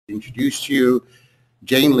introduce to you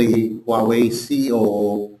Jane Lee, Huawei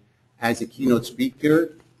COO, as a keynote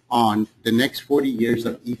speaker on the next 40 years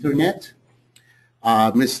of Ethernet.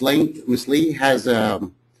 Ms. Lee has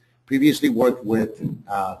previously worked with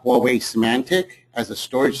Huawei Symantec as a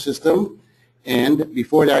storage system, and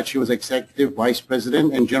before that she was Executive Vice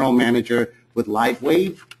President and General Manager with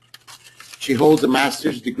LiveWave. She holds a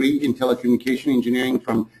master's degree in telecommunication engineering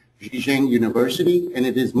from Zhejiang University, and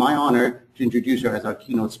it is my honor to introduce her as our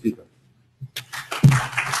keynote speaker.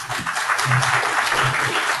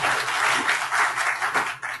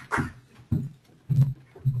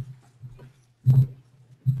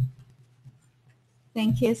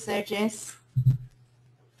 Thank you, Sergis.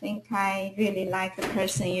 I think I really like the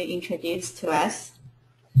person you introduced to us.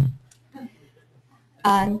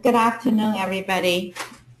 Good afternoon, everybody.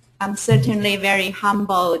 I'm certainly very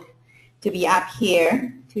humbled to be up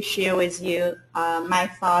here to share with you my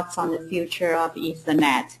thoughts on the future of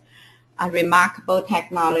Ethernet, a remarkable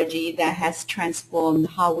technology that has transformed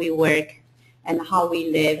how we work and how we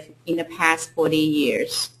live in the past 40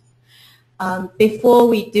 years. Before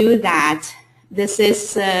we do that, this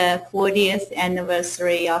is the 40th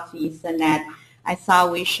anniversary of Ethernet. I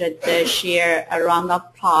thought we should share a round of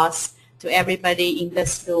applause to everybody in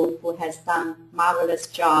this room who has done a marvelous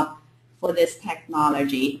job for this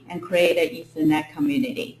technology and create an Ethernet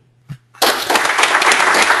community.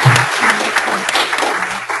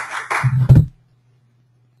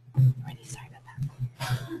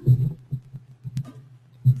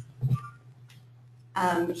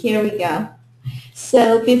 Here we go.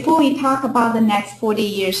 So before we talk about the next 40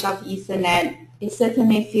 years of Ethernet, it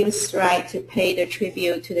certainly feels right to pay the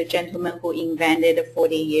tribute to the gentleman who invented it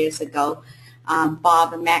 40 years ago,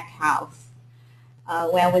 Bob Metcalfe.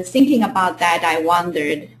 When I was thinking about that, I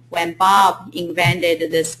wondered, when Bob invented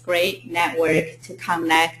this great network to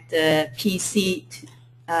connect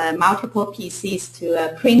multiple PCs to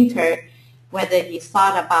a printer, whether he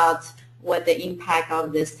thought about what the impact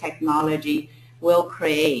of this technology will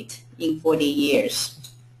create in 40 years.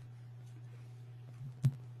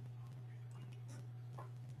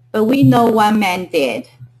 But we know one man did,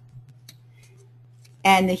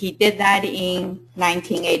 and he did that in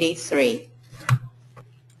 1983.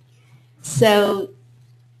 So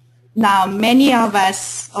now many of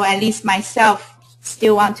us, or at least myself,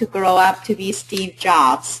 still want to grow up to be Steve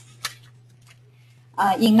Jobs.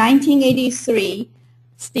 In 1983,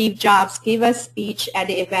 Steve Jobs gave a speech at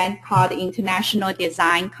the event called International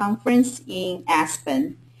Design Conference in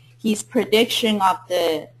Aspen. His prediction of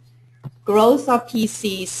the growth of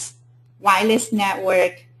PCs, wireless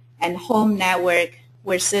network, and home network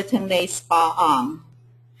were certainly spot on.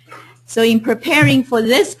 So in preparing for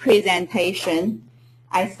this presentation,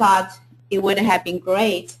 I thought it would have been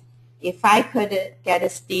great if I could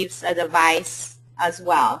get Steve's advice as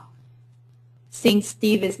well. Since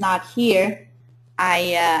Steve is not here,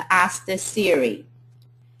 I asked Siri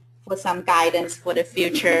for some guidance for the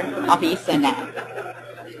future of Ethernet.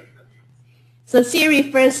 So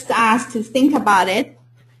Siri first asked to think about it.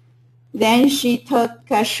 Then she took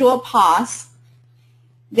a short pause.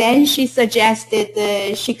 Then she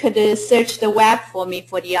suggested she could search the web for me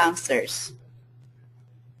for the answers.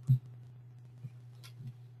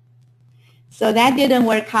 So that didn't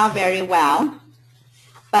work out very well.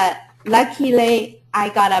 But luckily, I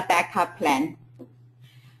got a backup plan.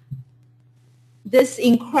 This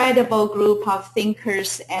incredible group of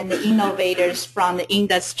thinkers and innovators from the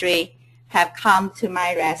industry have come to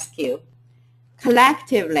my rescue.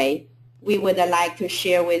 Collectively, we would like to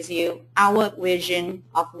share with you our vision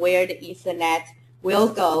of where the Ethernet will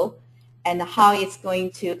go and how it's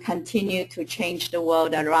going to continue to change the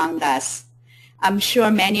world around us. I'm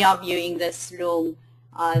sure many of you in this room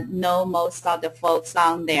know most of the folks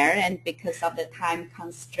on there, and because of the time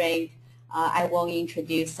constraint, I won't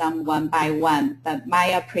introduce them one by one, but my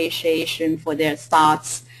appreciation for their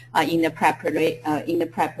thoughts in the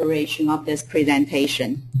preparation of this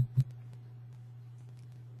presentation.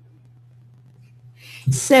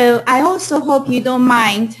 So I also hope you don't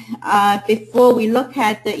mind, before we look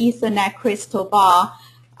at the Ethernet crystal ball,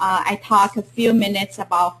 I talk a few minutes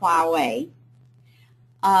about Huawei.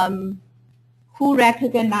 Who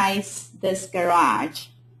recognize this garage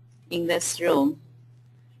in this room?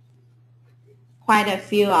 Quite a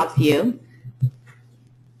few of you.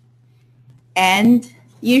 And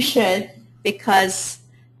you should, because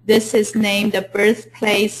this is named the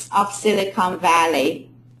birthplace of Silicon Valley.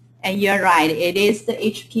 And you're right, it is the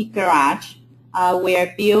HP garage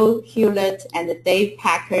where Bill Hewlett and Dave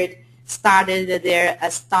Packard started their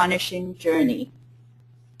astonishing journey.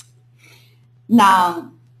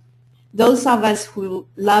 Now, those of us who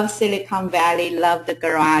love Silicon Valley love the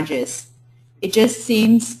garages. It just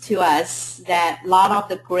seems to us that a lot of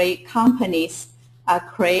the great companies are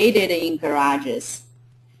created in garages.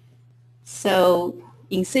 So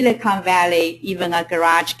in Silicon Valley, even a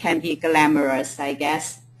garage can be glamorous, I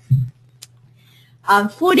guess.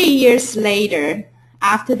 40 years later,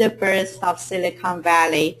 after the birth of Silicon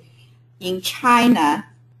Valley, in China,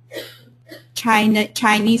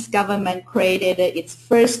 Chinese government created its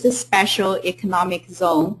first special economic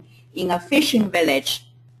zone in a fishing village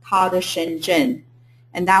called Shenzhen,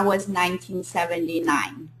 and that was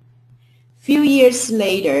 1979. Few years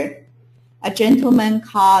later, a gentleman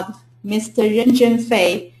called Mr. Ren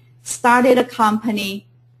Zhenfei started a company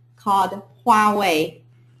called Huawei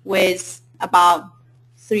with about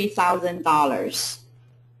 $3,000.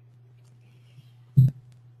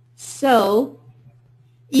 So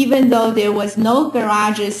even though there was no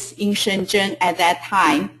garages in Shenzhen at that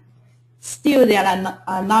time, still there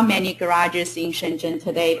are not many garages in Shenzhen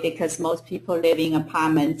today because most people live in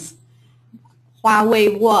apartments.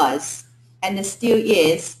 Huawei was, and still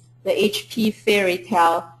is, the HP fairy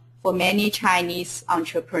tale for many Chinese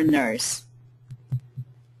entrepreneurs.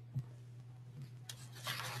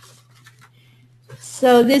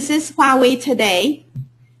 So this is Huawei today,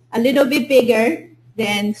 a little bit bigger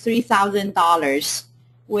than $3,000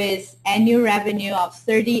 with annual revenue of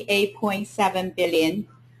 $38.7 billion,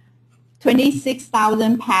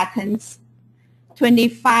 26,000 patents,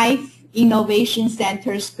 25 innovation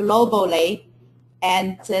centers globally,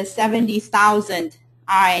 and 70,000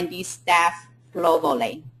 R&D staff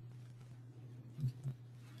globally.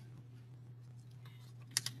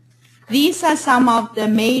 These are some of the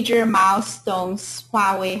major milestones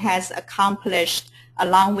Huawei has accomplished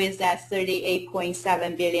along with that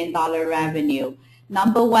 $38.7 billion revenue.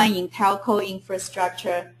 Number one in telco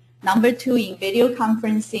infrastructure, number two in video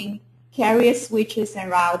conferencing, carrier switches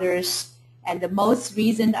and routers, and the most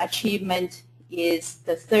recent achievement is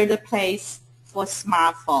the third place for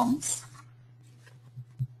smartphones.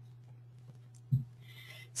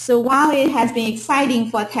 So while it has been exciting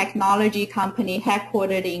for a technology company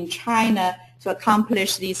headquartered in China to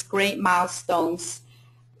accomplish these great milestones,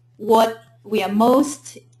 what we are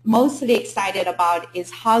mostly excited about is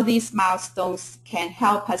how these milestones can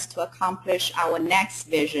help us to accomplish our next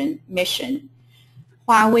mission.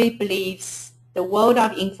 Huawei believes the world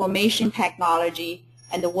of information technology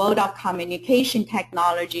and the world of communication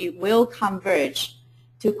technology will converge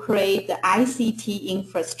to create the ICT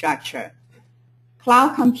infrastructure.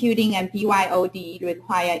 Cloud computing and BYOD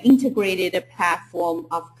require integrated platform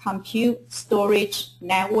of compute, storage,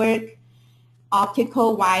 network,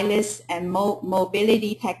 optical, wireless, and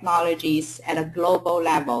mobility technologies at a global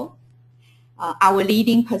level. Our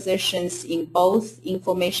leading positions in both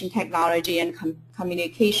information technology and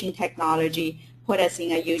communication technology put us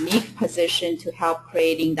in a unique position to help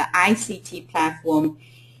creating the ICT platform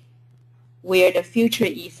where the future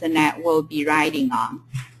Ethernet will be riding on.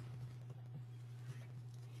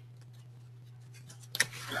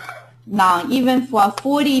 Now, even for a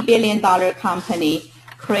 $40 billion company,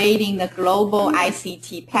 creating the global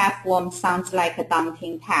ICT platform sounds like a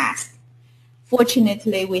daunting task.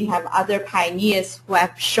 Fortunately, we have other pioneers who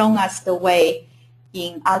have shown us the way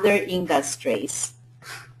in other industries.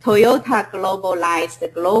 Toyota globalized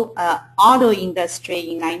the auto industry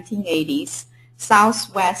in the 1980s.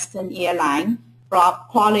 Southwestern Airlines brought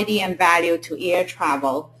quality and value to air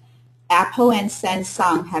travel. Apple and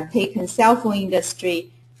Samsung have taken cell phone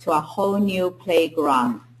industry to a whole new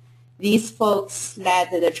playground. These folks led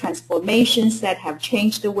the transformations that have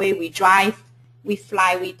changed the way we drive, we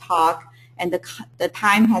fly, we talk, and the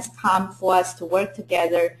time has come for us to work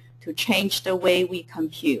together to change the way we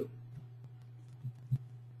compute.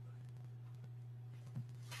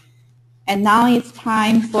 And now it's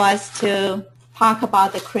time for us to talk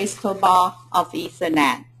about the crystal ball of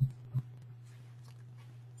Ethernet.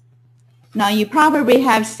 Now, you probably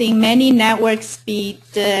have seen many network speed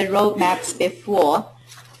roadmaps before,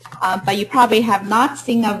 but you probably have not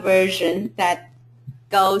seen a version that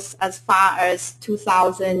goes as far as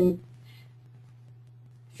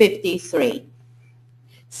 2053.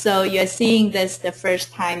 So you're seeing this the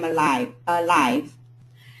first time live.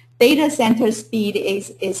 Data center speed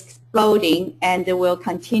is exploding and will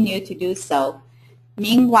continue to do so.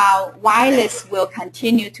 Meanwhile, wireless will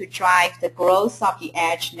continue to drive the growth of the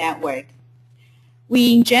edge network.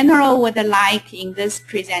 We in general would like in this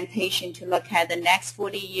presentation to look at the next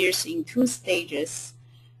 40 years in two stages,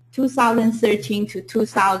 2013 to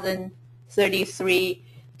 2033,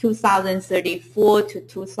 2034 to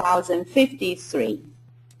 2053.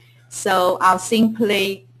 So I'll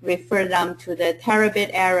simply refer them to the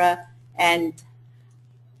terabit era, and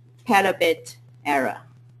petabit error.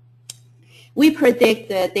 We predict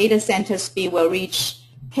the data center speed will reach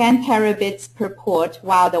 10 terabits per port,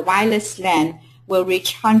 while the wireless LAN will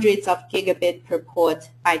reach hundreds of gigabit per port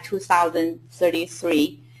by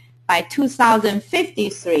 2033. By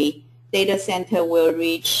 2053, data center will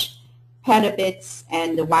reach petabits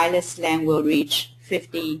and the wireless LAN will reach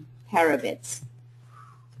 50 terabits.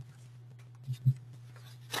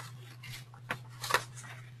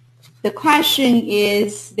 The question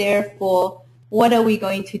is, therefore, what are we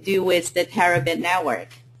going to do with the terabit network?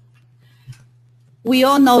 We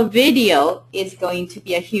all know video is going to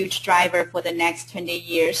be a huge driver for the next 20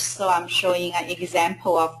 years, so I'm showing an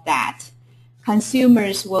example of that.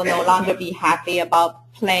 Consumers will no longer be happy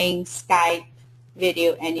about playing Skype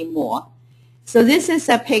video anymore. So this is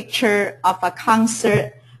a picture of a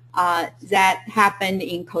concert that happened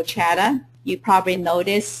in Coachella. You probably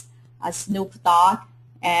noticed Snoop Dogg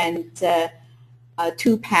and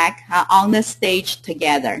Tupac are on the stage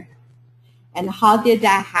together. And how did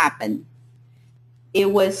that happen? It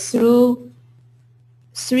was through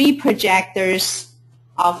 3 projectors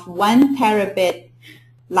of 1 terabit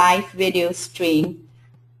live video stream.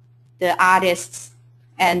 The artists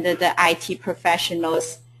and the IT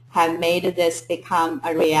professionals have made this become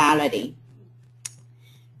a reality.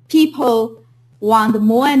 People want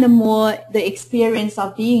more and more the experience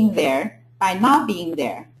of being there by not being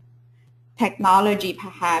there. Technology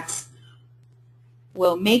perhaps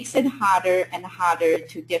will make it harder and harder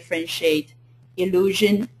to differentiate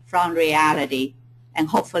illusion from reality, and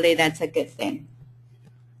hopefully that's a good thing.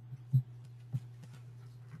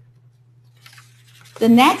 The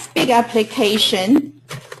next big application,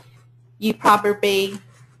 you probably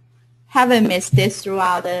haven't missed this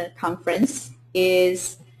throughout the conference,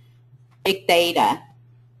 is big data.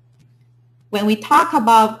 When we talk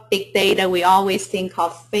about big data, we always think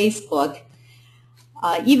of Facebook.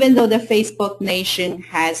 Even though the Facebook nation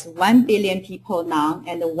has 1 billion people now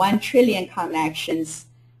and 1 trillion connections,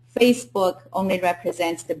 Facebook only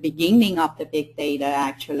represents the beginning of the big data,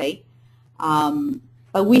 actually.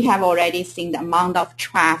 But we have already seen the amount of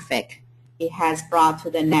traffic it has brought to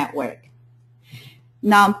the network.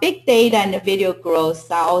 Now, big data and the video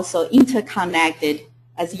growth are also interconnected,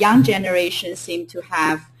 as young generations seem to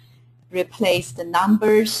have replaced the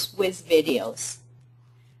numbers with videos.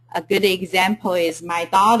 A good example is my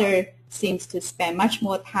daughter seems to spend much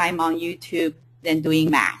more time on YouTube than doing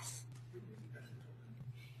math.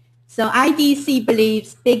 So IDC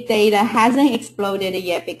believes big data hasn't exploded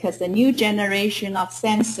yet because the new generation of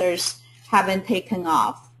sensors haven't taken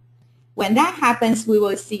off. When that happens, we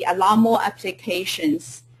will see a lot more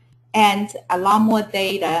applications and a lot more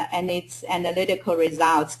data and its analytical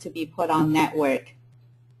results to be put on network.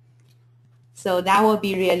 So that will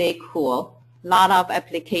be really cool. A lot of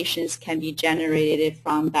applications can be generated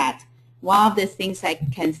from that. One of the things I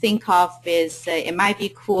can think of is it might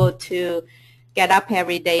be cool to get up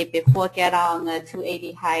every day before get on a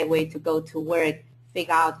 280 highway to go to work,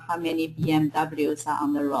 figure out how many BMWs are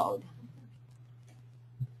on the road.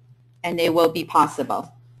 And it will be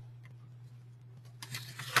possible.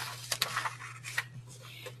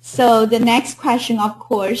 So the next question, of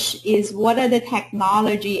course, is what are the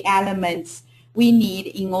technology elements we need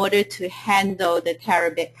in order to handle the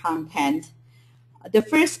terabit content? The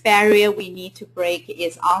first barrier we need to break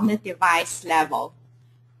is on the device level.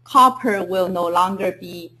 Copper will no longer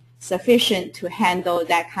be sufficient to handle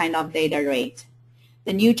that kind of data rate.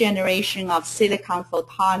 The new generation of silicon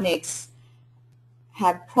photonics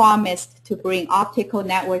have promised to bring optical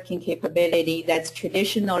networking capability that's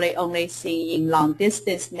traditionally only seen in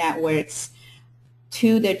long-distance networks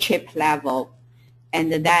to the chip level,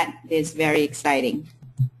 and that is very exciting.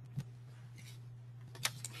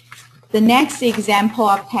 The next example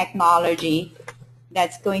of technology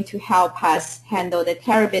that's going to help us handle the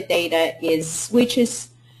terabit data is switches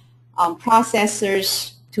on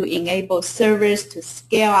processors to enable servers to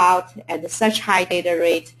scale out at such high data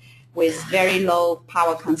rate with very low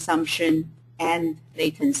power consumption and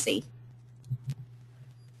latency.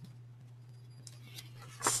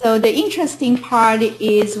 So the interesting part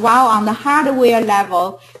is while on the hardware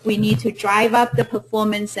level, we need to drive up the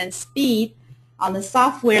performance and speed, on the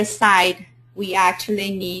software side, we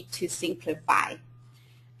actually need to simplify.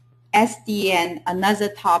 SDN, another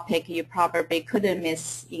topic you probably couldn't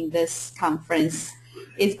miss in this conference,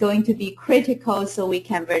 is going to be critical so we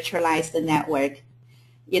can virtualize the network,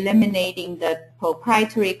 eliminating the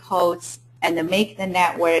proprietary codes and make the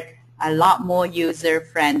network a lot more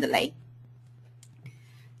user-friendly.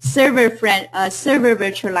 server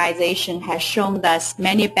virtualization has shown us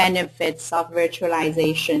many benefits of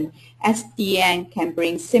virtualization. SDN can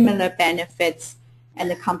bring similar benefits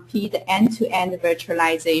and complete end-to-end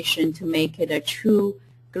virtualization to make it a true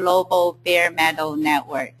global bare metal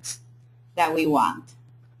network that we want.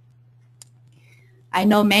 I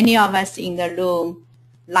know many of us in the room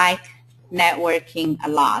like networking a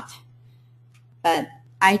lot, but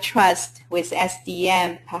I trust with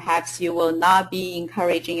SDN, perhaps you will not be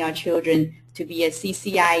encouraging your children to be a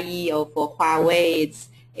CCIE, or for Huawei, it's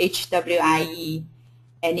HWIE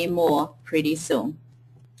anymore pretty soon.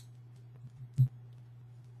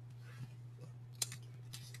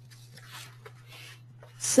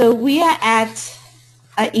 So we are at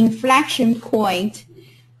an inflection point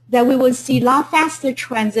that we will see a lot faster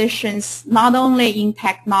transitions, not only in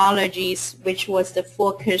technologies, which was the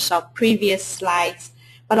focus of previous slides,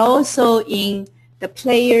 but also in the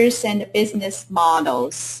players and the business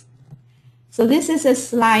models. So this is a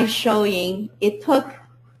slide showing it took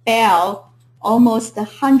Bell almost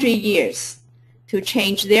 100 years to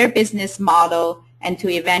change their business model and to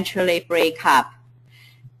eventually break up,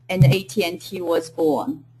 and AT&T was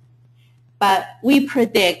born. But we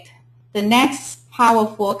predict the next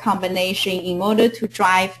powerful combination in order to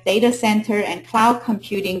drive data center and cloud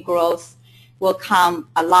computing growth will come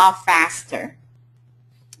a lot faster.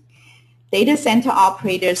 Data center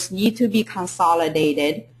operators need to be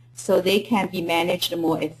consolidated so they can be managed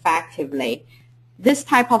more effectively. This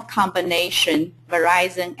type of combination,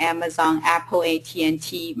 Verizon, Amazon, Apple,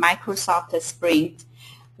 AT&T, Microsoft Sprint,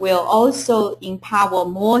 will also empower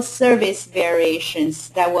more service variations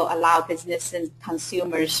that will allow business and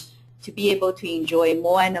consumers to be able to enjoy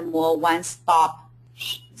more and more one-stop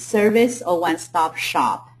service or one-stop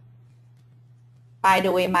shop. By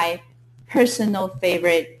the way, my personal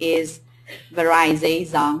favorite is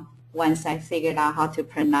Verizon, once I figured out how to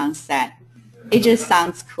pronounce that. It just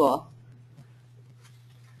sounds cool.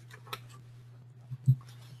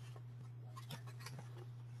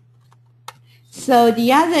 So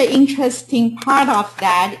the other interesting part of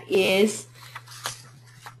that is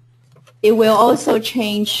it will also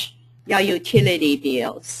change your utility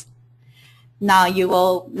bills. Now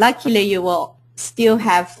luckily you will still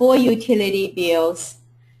have 4 utility bills,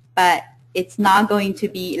 but it's not going to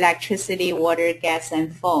be electricity, water, gas,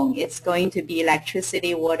 and phone. It's going to be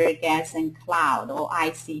electricity, water, gas, and cloud, or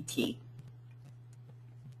ICT.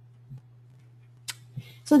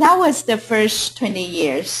 So that was the first 20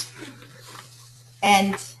 years.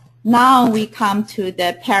 And now we come to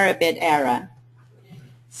the terabit era.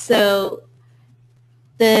 So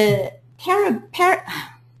the terabit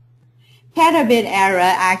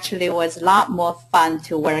era actually was a lot more fun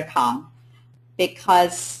to work on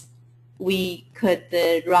because we could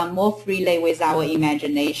run more freely with our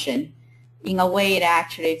imagination. In a way, it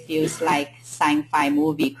actually feels like sci-fi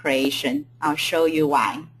movie creation. I'll show you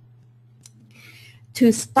why.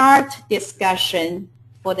 To start discussion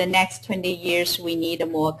for the next 20 years, we need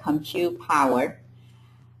more compute power.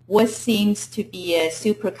 What seems to be a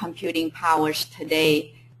supercomputing powers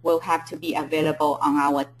today will have to be available on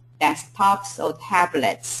our desktops or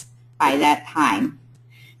tablets by that time.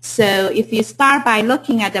 So if you start by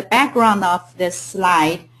looking at the background of this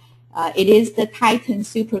slide, it is the Titan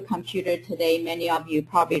supercomputer today. Many of you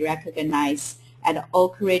probably recognize at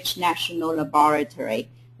Oak Ridge National Laboratory.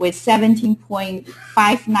 With 17.59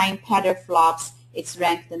 petaflops, it's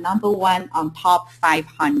ranked the #1 on top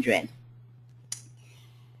 500.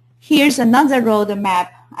 Here's another roadmap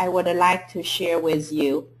I would like to share with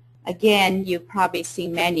you. Again, you've probably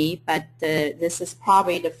seen many, but this is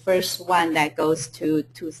probably the first one that goes to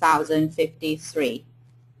 2053.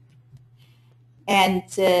 And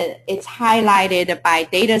it's highlighted by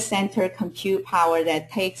data center compute power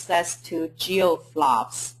that takes us to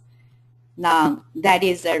geoflops. Now, that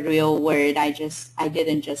is a real word. I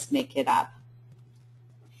didn't just make it up.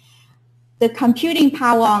 The computing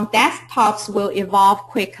power on desktops will evolve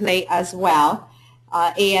quickly as well.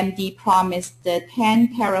 AMD promised the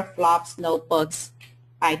 10 teraflops notebooks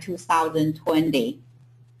by 2020.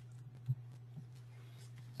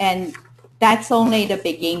 And that's only the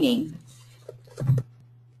beginning.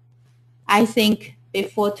 I think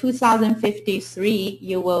before 2053,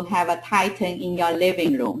 you will have a Titan in your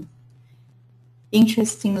living room.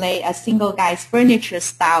 Interestingly, a single guy's furniture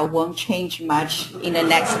style won't change much in the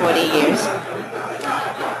next 40 years.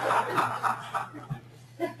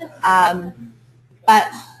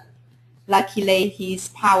 But luckily, his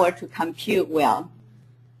power to compute will.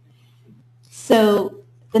 So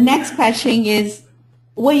the next question is,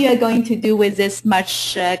 what you are going to do with this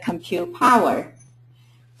much compute power?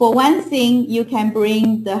 For one thing, you can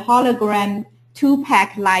bring the hologram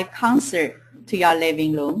 2-pack live concert to your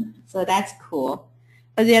living room. So that's cool.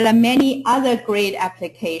 But there are many other great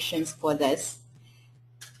applications for this.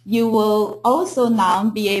 You will also now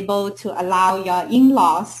be able to allow your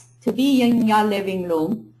in-laws to be in your living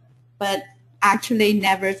room, but actually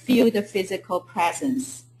never feel the physical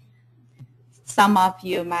presence. Some of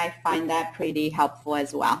you might find that pretty helpful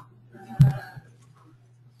as well.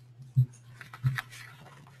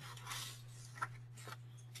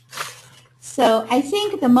 So I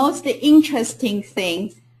think the most interesting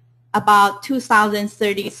thing about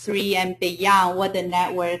 2033 and beyond, what the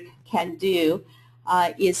network can do,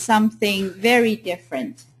 is something very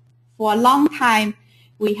different. For a long time,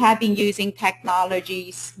 we have been using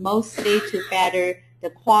technologies mostly to better the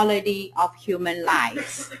quality of human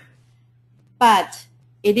lives. But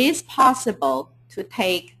it is possible to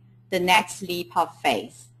take the next leap of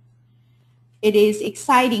faith. It is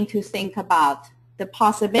exciting to think about the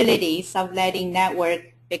possibilities of letting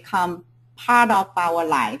network become part of our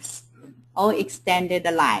lives or extended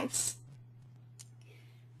lives.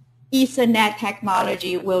 Ethernet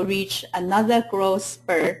technology will reach another growth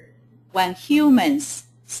spurt when humans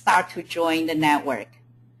start to join the network.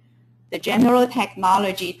 The general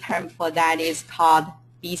technology term for that is called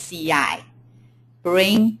BCI,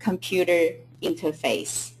 Brain-Computer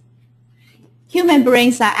Interface. Human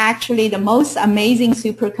brains are actually the most amazing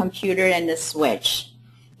supercomputer in the switch.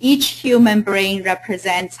 Each human brain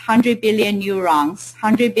represents 100 billion neurons,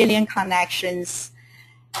 100 billion connections,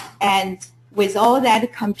 and with all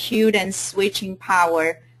that compute and switching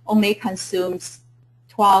power, only consumes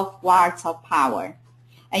 12 watts of power.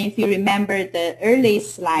 And if you remember the early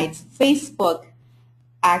slides, Facebook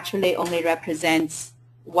actually only represents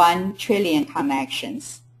 1 trillion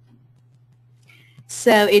connections.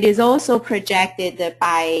 So it is also projected that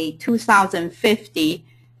by 2050,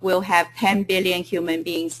 we'll have 10 billion human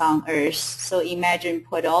beings on Earth. So imagine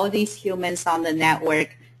put all these humans on the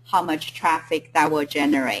network, how much traffic that will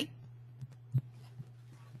generate.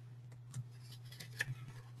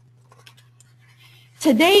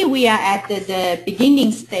 Today, we are at the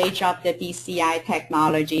beginning stage of the BCI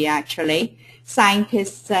technology, actually.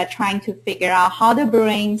 Scientists are trying to figure out how the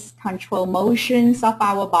brains control motions of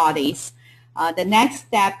our bodies. The next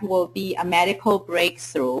step will be a medical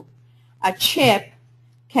breakthrough. A chip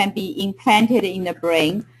can be implanted in the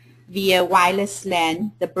brain via wireless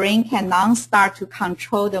LAN. The brain can now start to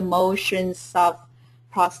control the motions of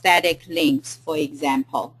prosthetic limbs, for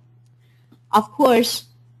example. Of course,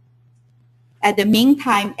 at the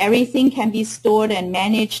meantime, everything can be stored and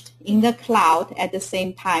managed in the cloud at the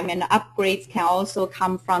same time, and upgrades can also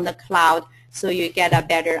come from the cloud, so you get a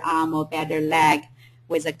better arm or better leg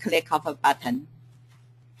with a click of a button.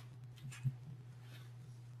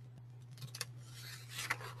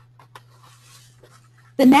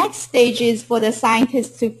 The next stage is for the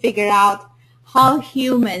scientists to figure out how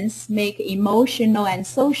humans make emotional and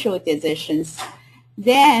social decisions.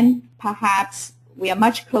 Then perhaps we are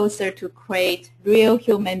much closer to create real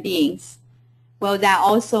human beings. Well, that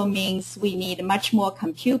also means we need much more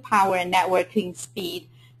compute power and networking speed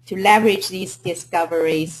to leverage these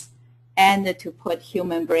discoveries and to put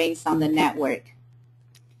human brains on the network.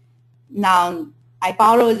 Now, I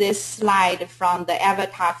borrowed this slide from the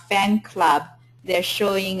Avatar fan club. They're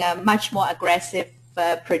showing a much more aggressive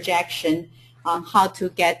projection on how to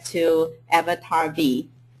get to Avatar V.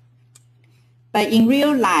 But in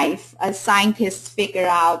real life, as scientists figure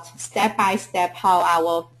out step by step how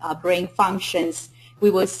our brain functions, we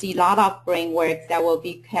will see a lot of brain work that will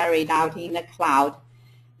be carried out in the cloud,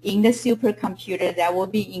 in the supercomputer that will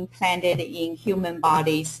be implanted in human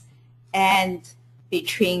bodies, and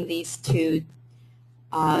between these two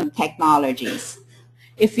technologies.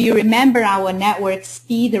 If you remember our network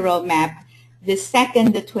speed roadmap, the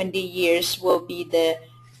second 20 years will be the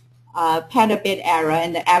petabit era,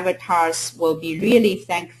 and the avatars will be really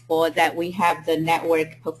thankful that we have the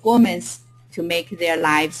network performance to make their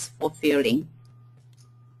lives fulfilling.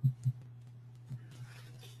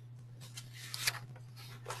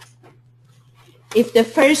 If the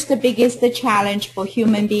first biggest challenge for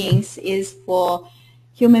human beings is for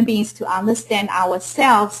human beings to understand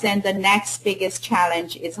ourselves, then the next biggest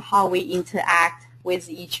challenge is how we interact with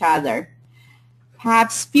each other.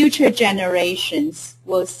 Perhaps future generations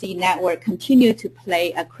will see network continue to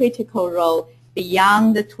play a critical role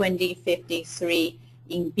beyond the 2053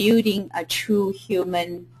 in building a true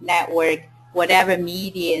human network, whatever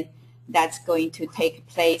medium that's going to take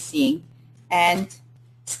place in, and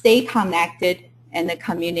stay connected and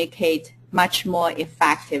communicate much more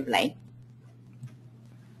effectively.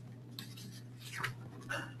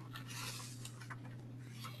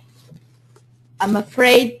 I'm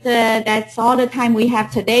afraid that's all the time we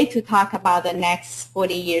have today to talk about the next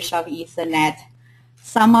 40 years of Ethernet.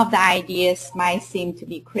 Some of the ideas might seem to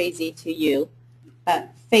be crazy to you,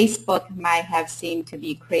 but Facebook might have seemed to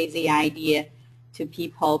be a crazy idea to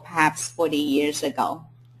people perhaps 40 years ago.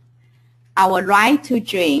 Our right to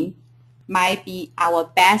dream might be our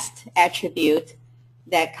best attribute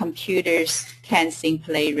that computers can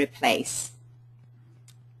simply replace.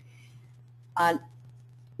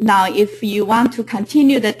 Now, if you want to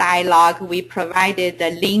continue the dialogue, we provided the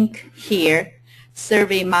link here,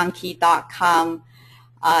 surveymonkey.com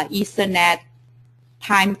Ethernet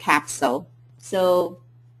time capsule. So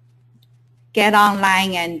get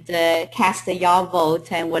online and cast your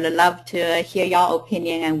vote, and we'd love to hear your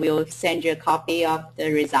opinion, and we'll send you a copy of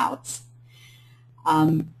the results.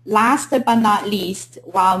 Last but not least,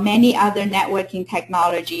 while many other networking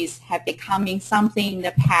technologies have become something in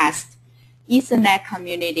the past, Ethernet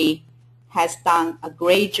community has done a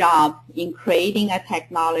great job in creating a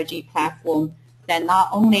technology platform that not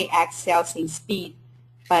only excels in speed,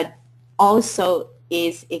 but also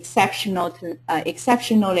is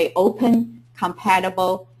exceptionally open,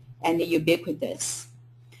 compatible, and ubiquitous.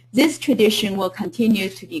 This tradition will continue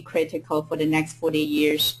to be critical for the next 40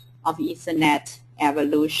 years of Ethernet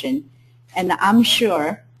evolution, and I'm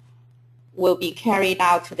sure will be carried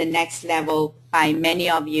out to the next level by many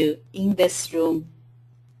of you in this room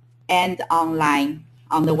and online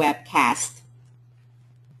on the webcast.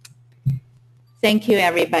 Thank you,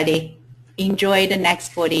 everybody. Enjoy the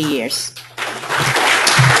next 40 years.